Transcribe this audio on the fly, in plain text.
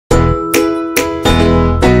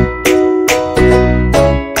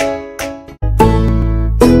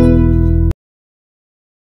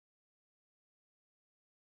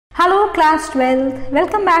Hello class 12,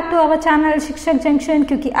 welcome back to our channel Shikshak Junction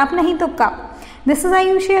क्योंकि अब नहीं तो कब. This is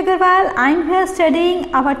Ayushi Agarwal. I am here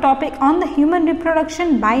studying our topic on the human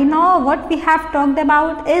reproduction. By now what we have talked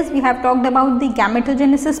about is we have talked about the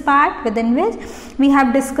gametogenesis part, within which we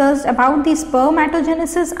have discussed about the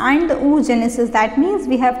spermatogenesis and the oogenesis. That means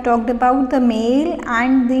we have talked about the male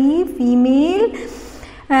and the female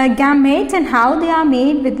gametes and how they are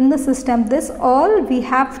made within the system. This all we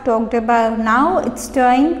have talked about. Now it's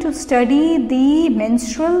time to study the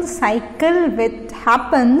menstrual cycle which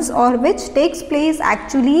happens or which takes place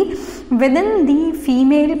actually within the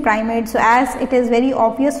female primate. So as it is very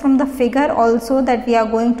obvious from the figure also that we are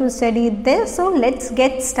going to study this, so let's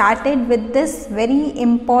get started with this very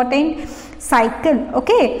important cycle.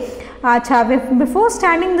 Okay. Before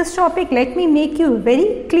starting this topic, let me make you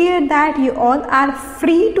very clear that you all are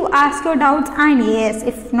free to ask your doubts, and yes,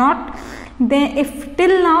 if not, then if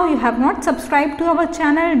till now you have not subscribed to our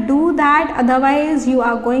channel, do that, otherwise you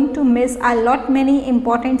are going to miss a lot many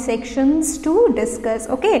important sections to discuss.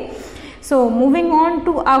 Okay, so moving on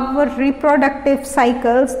to our reproductive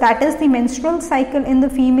cycles, that is the menstrual cycle in the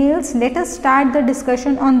females, let us start the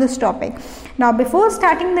discussion on this topic. Now before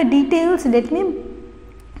starting the details, let me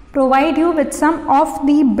provide you with some of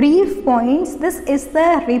the brief points. This is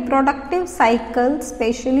the reproductive cycle,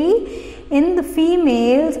 especially in the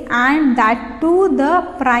females, and that too the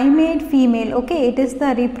primate female. Okay, it is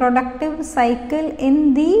the reproductive cycle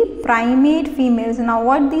in the primate females. Now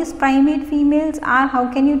what these primate females are,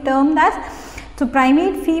 how can you term that? So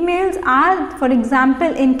primate females are, for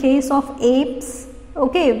example, in case of apes,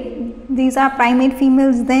 okay, these are primate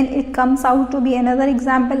females. Then it comes out to be another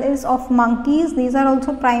example is of monkeys, these are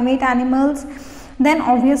also primate animals. Then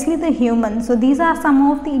obviously the humans. So these are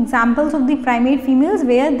some of the examples of the primate females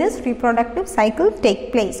where this reproductive cycle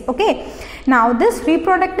take place. Okay, now this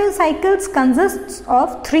reproductive cycles consists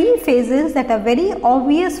of three phases that are very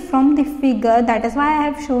obvious from the figure. That is why I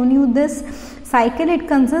have shown you this cycle. It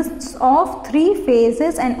consists of three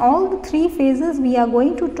phases, and all the three phases we are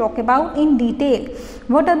going to talk about in detail.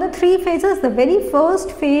 What are the three phases? The very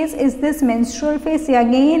first phase is this menstrual phase.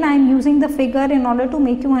 Again, I am using the figure in order to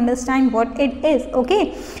make you understand what it is.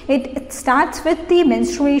 Okay, it starts with the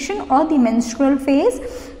menstruation or the menstrual phase.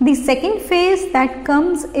 The second phase that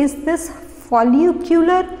comes is this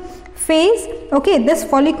follicular phase. Okay, this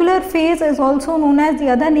follicular phase is also known as, the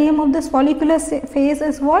other name of this follicular phase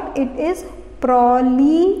is what? It is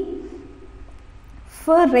proliferative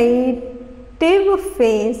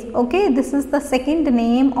phase. Okay, this is the second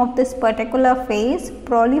name of this particular phase,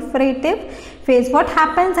 proliferative phase. What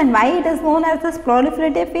happens and why it is known as this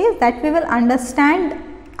proliferative phase, that we will understand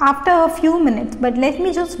after a few minutes, but let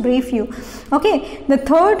me just brief you. Okay, the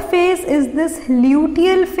third phase is this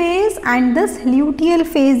luteal phase, and this luteal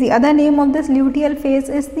phase, the other name of this luteal phase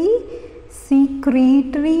is the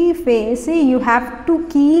secretory phase. See, you have to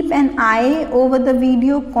keep an eye over the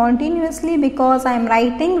video continuously because I am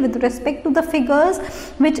writing with respect to the figures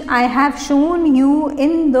which I have shown you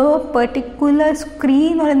in the particular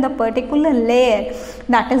screen or in the particular layer.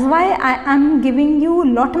 That is why I am giving you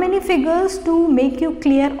lot many figures to make you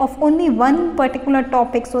clear of only one particular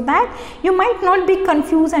topic, so that you might not be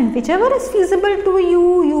confused, and whichever is feasible to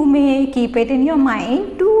you, you may keep it in your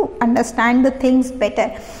mind to understand the things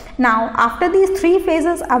better. Now after these three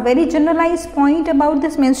phases, a very generalized point about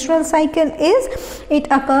this menstrual cycle is it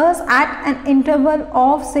occurs at an interval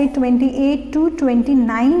of say 28 to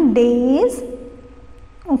 29 days,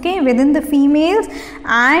 okay, within the females,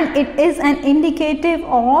 and it is an indicative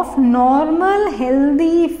of normal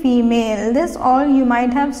healthy female. This all you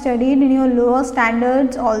might have studied in your lower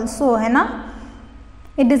standards also, hai na?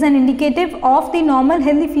 It is an indicative of the normal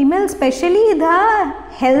healthy female, especially the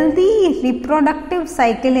healthy reproductive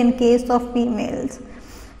cycle in case of females,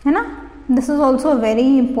 hai na? This is also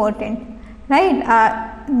very important, right?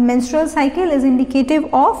 Menstrual cycle is indicative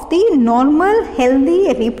of the normal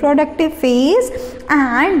healthy reproductive phase,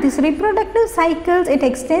 and this reproductive cycles, it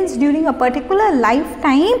extends during a particular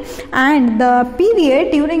lifetime, and the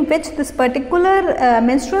period during which this particular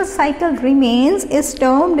menstrual cycle remains is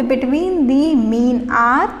termed between the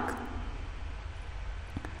menarche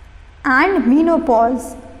and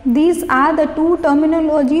menopause. These are the two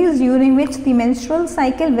terminologies during which the menstrual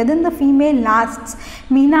cycle within the female lasts.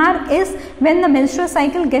 Menarche is when the menstrual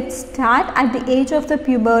cycle gets start at the age of the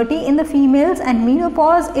puberty in the females, and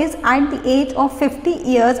menopause is at the age of 50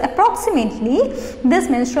 years approximately. This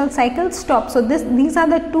menstrual cycle stops. So these are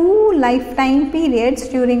the two lifetime periods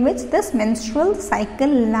during which this menstrual cycle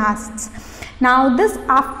lasts. Now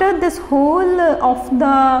after this whole of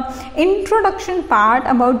the introduction part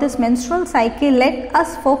about this menstrual cycle, let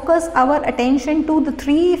us focus our attention to the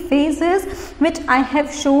 3 phases which I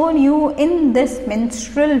have shown you in this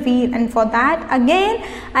menstrual wheel, and for that again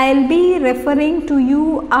I'll be referring to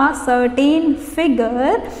you a certain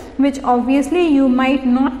figure which obviously you might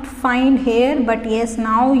not find here, but yes,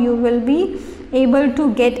 now you will be able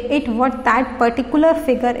to get it what that particular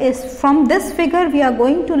figure is. From this figure we are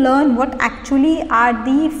going to learn what actually are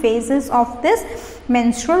the phases of this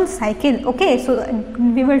menstrual cycle. Okay, so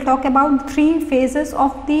we will talk about 3 phases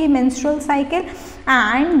of the menstrual cycle,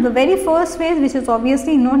 and the very first phase, which is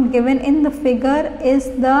obviously not given in the figure, is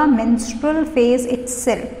the menstrual phase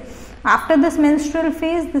itself. After this menstrual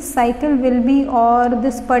phase, this cycle will be, or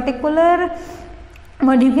this particular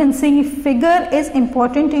what you can see figure is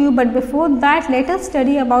important to you, but before that let us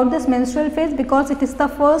study about this menstrual phase, because it is the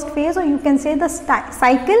first phase, or you can say the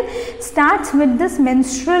cycle starts with this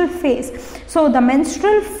menstrual phase. So the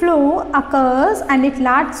menstrual flow occurs and it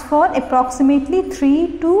lasts for approximately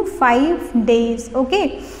 3 to 5 days.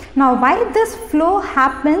 Okay, now why this flow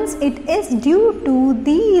happens, it is due to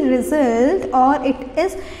the result, or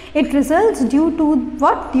it results due to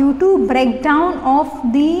what? Due to breakdown of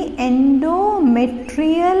the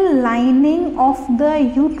endometrial lining of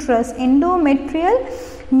the uterus. Endometrial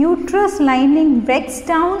uterus lining breaks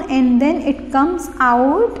down and then it comes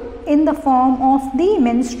out in the form of the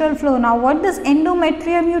menstrual flow. Now what this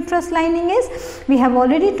endometrial uterus lining is, we have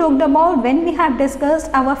already talked about when we have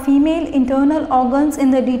discussed our female internal organs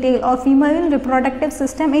in the detail, or female reproductive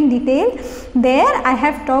system in detail. There I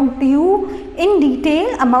have talked to you in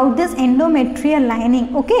detail about this endometrial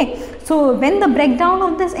lining. Okay, so when the breakdown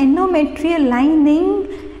of this endometrial lining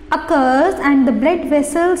occurs and the blood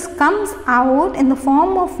vessels comes out in the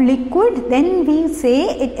form of liquid, then we say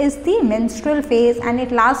it is the menstrual phase, and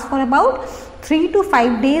it lasts for about 3 to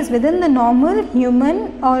 5 days within the normal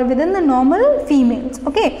human or within the normal females.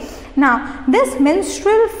 Okay, now this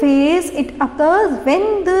menstrual phase, it occurs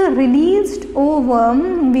when the released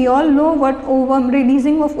ovum, we all know what ovum,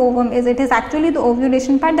 releasing of ovum is. It is actually the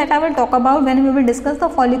ovulation part that I will talk about when we will discuss the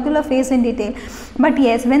follicular phase in detail. But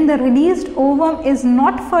yes, when the released ovum is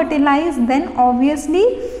not fertilized, then obviously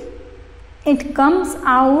it comes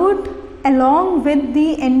out along with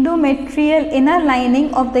the endometrial inner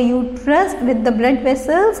lining of the uterus with the blood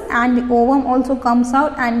vessels, and the ovum also comes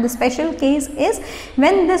out. And the special case is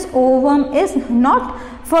when this ovum is not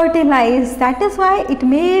fertilized. That is why it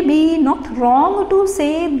may be not wrong to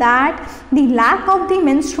say that the lack of the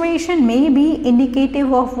menstruation may be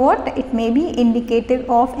indicative of what? It may be indicative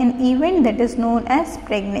of an event that is known as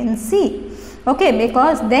pregnancy. Okay,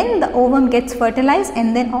 because then the ovum gets fertilized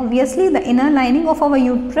and then obviously the inner lining of our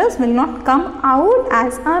uterus will not come out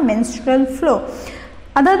as a menstrual flow.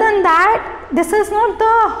 Other than that, this is not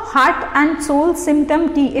the heart and soul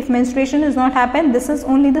symptom key. If menstruation is not happen, this is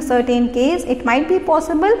only the certain case. It might be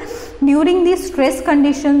possible during the stress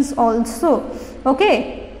conditions also.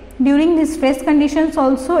 Okay, during the stress conditions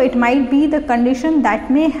also it might be the condition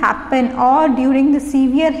that may happen, or during the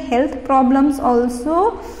severe health problems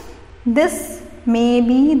also this may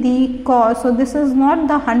be the cause. So this is not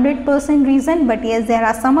the 100% reason, but yes, there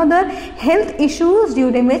are some other health issues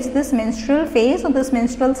during which this menstrual phase or this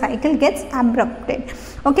menstrual cycle gets abrupted.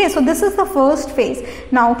 Okay, so this is the first phase.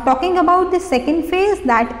 Now talking about the second phase,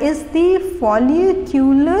 that is the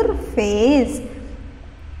follicular phase.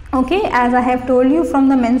 Okay, as I have told you from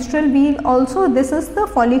the menstrual wheel also, this is the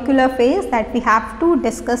follicular phase that we have to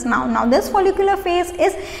discuss now. Now this follicular phase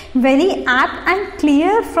is very apt and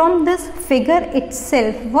clear from this figure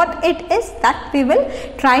itself. What it is, that we will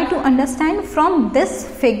try to understand from this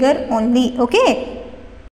figure only. Okay.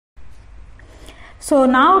 So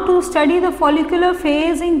now to study the follicular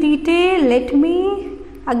phase in detail, let me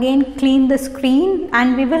again clean the screen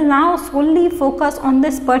and we will now solely focus on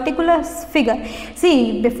this particular figure.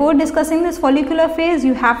 See, before discussing this follicular phase,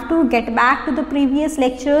 you have to get back to the previous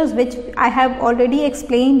lectures which I have already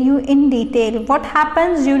explained you in detail. What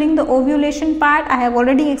happens during the ovulation part, I have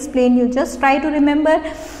already explained you. Just try to remember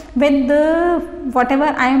with the whatever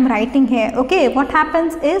I am writing here. Okay, what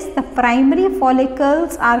happens is the primary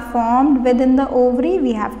follicles are formed within the ovary.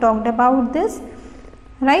 We have talked about this,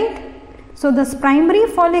 right? So the primary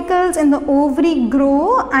follicles in the ovary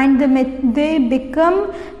grow and they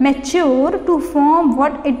become mature to form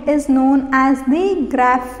what it is known as the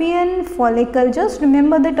Graafian follicle. Just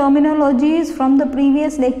remember the terminologies from the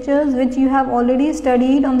previous lectures which you have already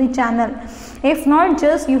studied on the channel. If not,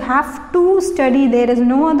 just you have to study, there is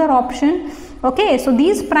no other option. Okay, so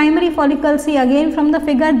these primary follicles, see again from the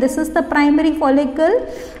figure, this is the primary follicle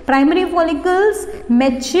primary follicles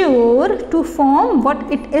mature to form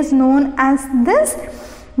what it is known as this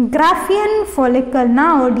Graafian follicle.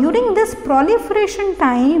 Now during this proliferation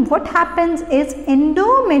time, what happens is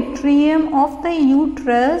endometrium of the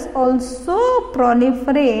uterus also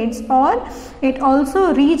proliferates, or it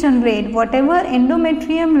also regenerates. Whatever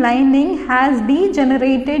endometrium lining has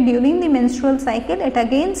degenerated during the menstrual cycle, it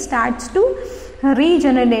again starts to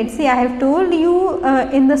regenerate. See, I have told you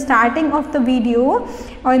in the starting of the video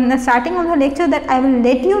or in the starting of the lecture that I will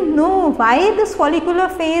let you know why this follicular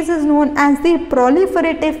phase is known as the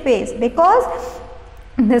proliferative phase, because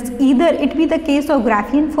this either it be the case of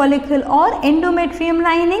Graafian follicle or endometrium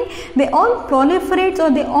lining, they all proliferates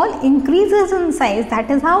or they all increases in size.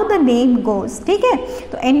 That is how the name goes. Okay,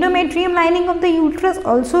 so endometrium lining of the uterus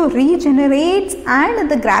also regenerates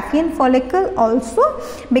and the Graafian follicle also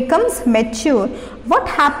becomes mature. What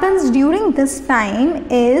happens during this time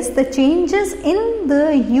is the changes in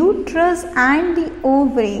the uterus and the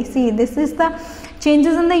ovary. See, this is the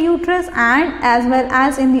changes in the uterus and as well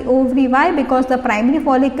as in the ovary. Why? Because the primary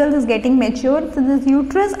follicle is getting matured. So this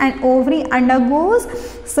uterus and ovary undergoes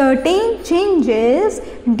certain changes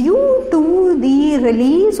due to the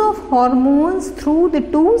release of hormones through the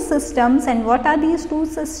two systems. And what are these two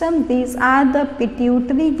systems? These are the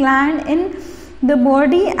pituitary gland in the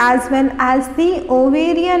body as well as the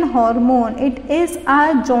ovarian hormone. It is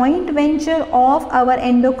a joint venture of our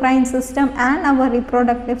endocrine system and our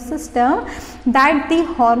reproductive system that the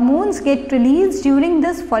hormones get released during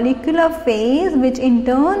this follicular phase, which in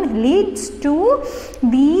turn leads to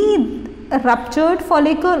the ruptured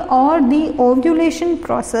follicle or the ovulation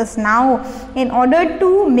process. Now, in order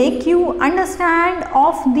to make you understand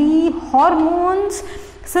of the hormones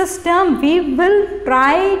system, we will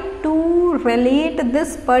try to relate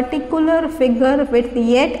this particular figure with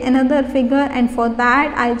yet another figure, and for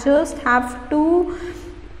that I just have to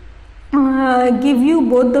give you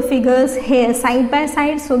both the figures here side by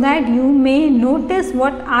side so that you may notice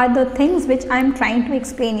what are the things which I am trying to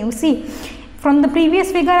explain you. See, from the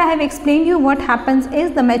previous figure I have explained you what happens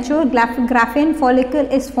is the mature Graafian follicle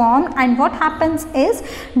is formed, and what happens is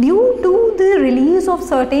due to the release of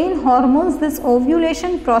certain hormones this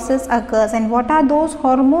ovulation process occurs. And what are those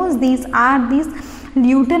hormones? These are these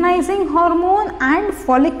luteinizing hormone and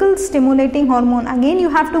follicle stimulating hormone. Again you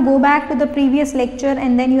have to go back to the previous lecture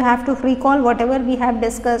and then you have to recall whatever we have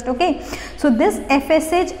discussed. Okay, so this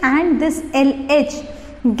FSH and this LH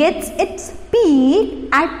gets its peak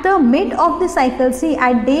at the mid of the cycle. See,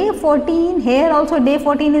 at day 14, here also day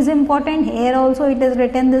 14 is important, here also it is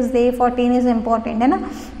written this day 14 is important,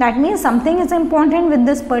 that means something is important with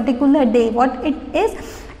this particular day. What it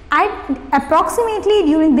is, at approximately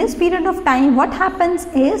during this period of time, what happens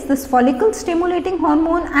is this follicle stimulating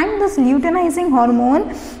hormone and this luteinizing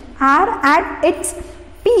hormone are at its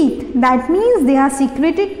peak. That means they are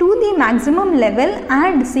secreted to the maximum level,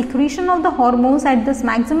 and secretion of the hormones at this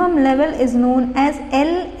maximum level is known as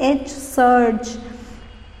LH surge.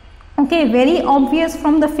 Okay, very obvious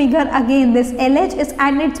from the figure. Again, this LH is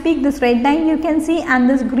at its peak, this red line you can see, and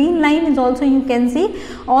this green line is also you can see.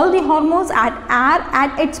 All the hormones are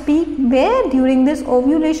at its peak where during this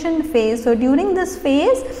ovulation phase. So during this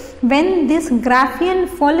phase, when this Graafian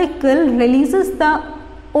follicle releases the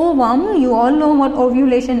ovum, you all know what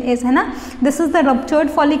ovulation is, this is the ruptured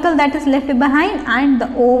follicle that is left behind and the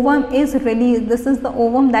ovum is released. This is the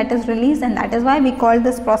ovum that is released, and that is why we call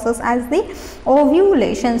this process as the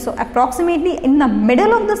ovulation. So approximately in the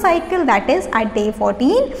middle of the cycle, that is at day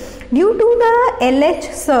 14, due to the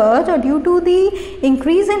LH surge or due to the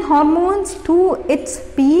increase in hormones to its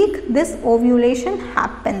peak, this ovulation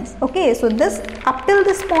happens. Okay, so this up till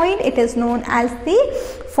this point it is known as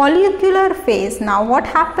the follicular phase. Now what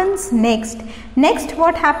happens next? Next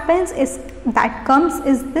what happens is that comes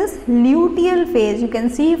is this luteal phase. You can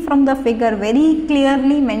see from the figure very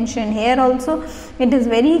clearly mentioned, here also it is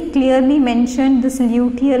very clearly mentioned, this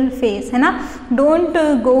luteal phase. Don't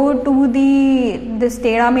go to this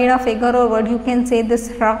teda meda figure or what you can say,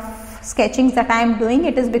 this rough sketchings that I am doing.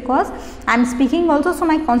 It is because I am speaking also, so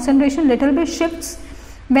my concentration little bit shifts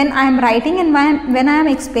when I am writing and when I am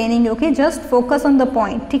explaining. Okay, just focus on the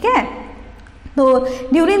point. Okay, so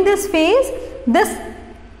during this phase, this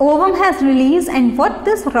ovum has released, and what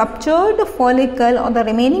this ruptured follicle or the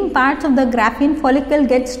remaining parts of the Graafian follicle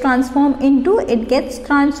gets transformed into, it gets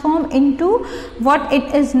transformed into what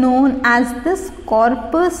it is known as this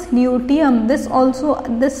corpus luteum. This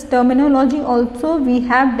terminology also we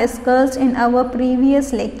have discussed in our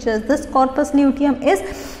previous lectures. This corpus luteum is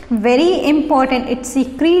very important. It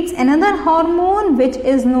secretes another hormone which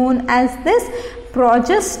is known as this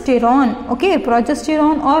progesterone. Okay,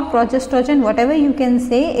 progesterone or progestogen, whatever you can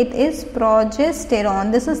say, it is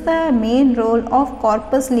progesterone. This is the main role of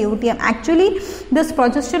corpus luteum. Actually, this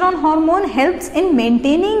progesterone hormone helps in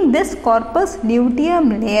maintaining this corpus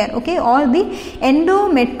luteum layer, okay, or the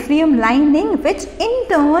endometrium lining, which in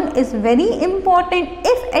turn is very important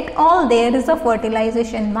if at all there is a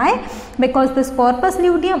fertilization. Why? Because this corpus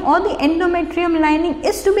luteum or the endometrium lining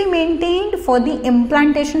is to be maintained for the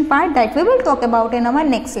implantation part that we will talk about in our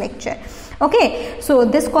next lecture. Okay, so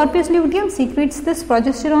this corpus luteum secretes this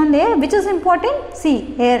progesterone layer, which is important. See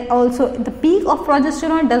here also, the peak of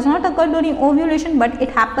progesterone does not occur during ovulation, but it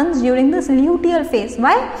happens during this luteal phase.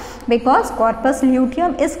 Why? Because corpus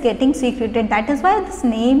luteum is getting secreted. That is why this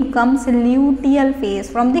name comes luteal phase,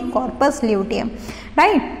 from the corpus luteum,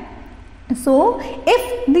 right? So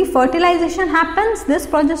if the fertilization happens, this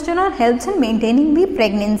progesterone helps in maintaining the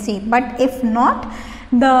pregnancy, but if not,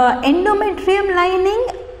 the endometrium lining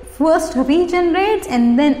first regenerates,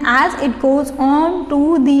 and then as it goes on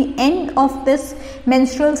to the end of this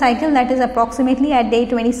menstrual cycle, that is approximately at day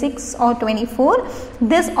 26 or 24,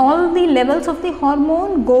 this all the levels of the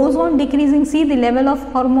hormone goes on decreasing. See the level of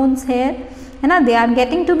hormones here, and they are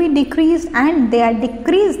getting to be decreased, and they are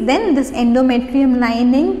decreased, then this endometrium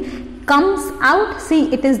lining comes out.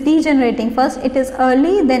 See, it is degenerating. First it is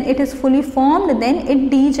early, then it is fully formed, then it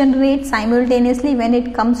degenerates simultaneously when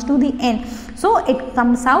it comes to the end. So it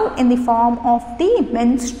comes out in the form of the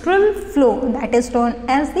menstrual flow, that is known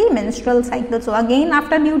as the menstrual cycle. So again,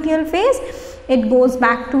 after luteal phase, it goes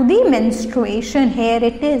back to the menstruation. Here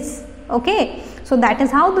it is. Okay, so that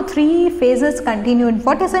is how the three phases continued.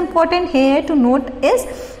 What is important here to note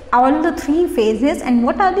is all the three phases and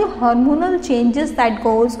what are the hormonal changes that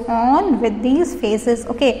goes on with these phases.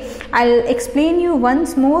 Okay, I'll explain you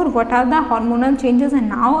once more what are the hormonal changes, and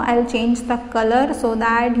now I'll change the color so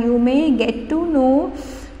that you may get to know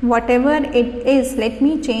whatever it is. Let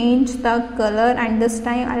me change the color, and this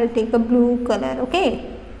time I'll take a blue color. Okay,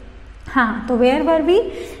 so where were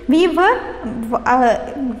we? We were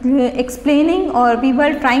explaining, or we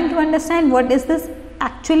were trying to understand what is this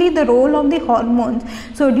actually the role of the hormones.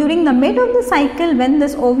 So during the mid of the cycle, when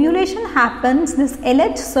this ovulation happens, this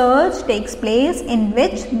LH surge takes place, in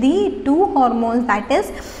which the two hormones, that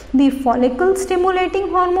is the follicle stimulating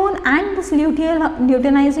hormone and this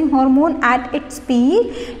luteinizing hormone at its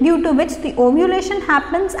peak, due to which the ovulation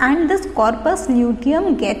happens and this corpus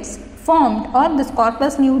luteum gets formed, or this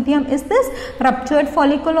corpus luteum is this ruptured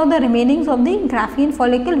follicle or the remainings of the Graafian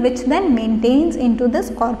follicle, which then maintains into this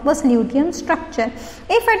corpus luteum structure.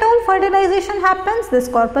 If at all fertilization happens, this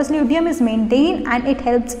corpus luteum is maintained and it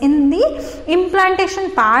helps in the implantation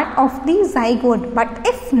part of the zygote. But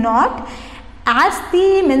if not, as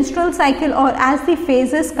the menstrual cycle or as the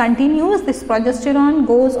phases continues, this progesterone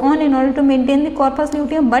goes on in order to maintain the corpus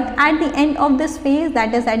luteum, but at the end of this phase,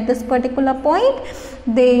 that is at this particular point,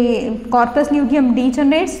 the corpus luteum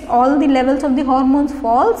degenerates, all the levels of the hormones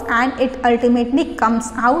falls, and it ultimately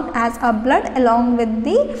comes out as a blood along with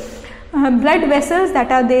the blood vessels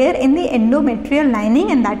that are there in the endometrial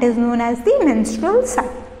lining, and that is known as the menstrual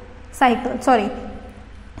cycle.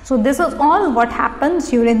 So this is all what happens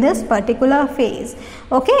during this particular phase.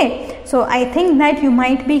 Okay, so I think that you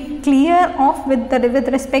might be clear of with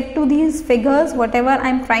respect to these figures, whatever I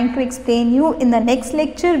am trying to explain you. In the next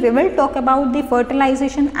lecture, we will talk about the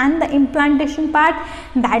fertilization and the implantation part.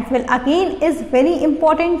 That will again is very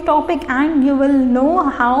important topic, and you will know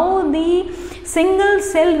how the single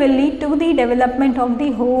cell will lead to the development of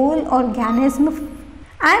the whole organism,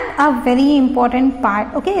 and a very important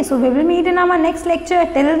part. Okay, so we will meet in our next lecture.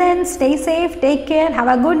 Till then, stay safe, take care, have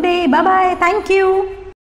a good day, bye bye, thank you.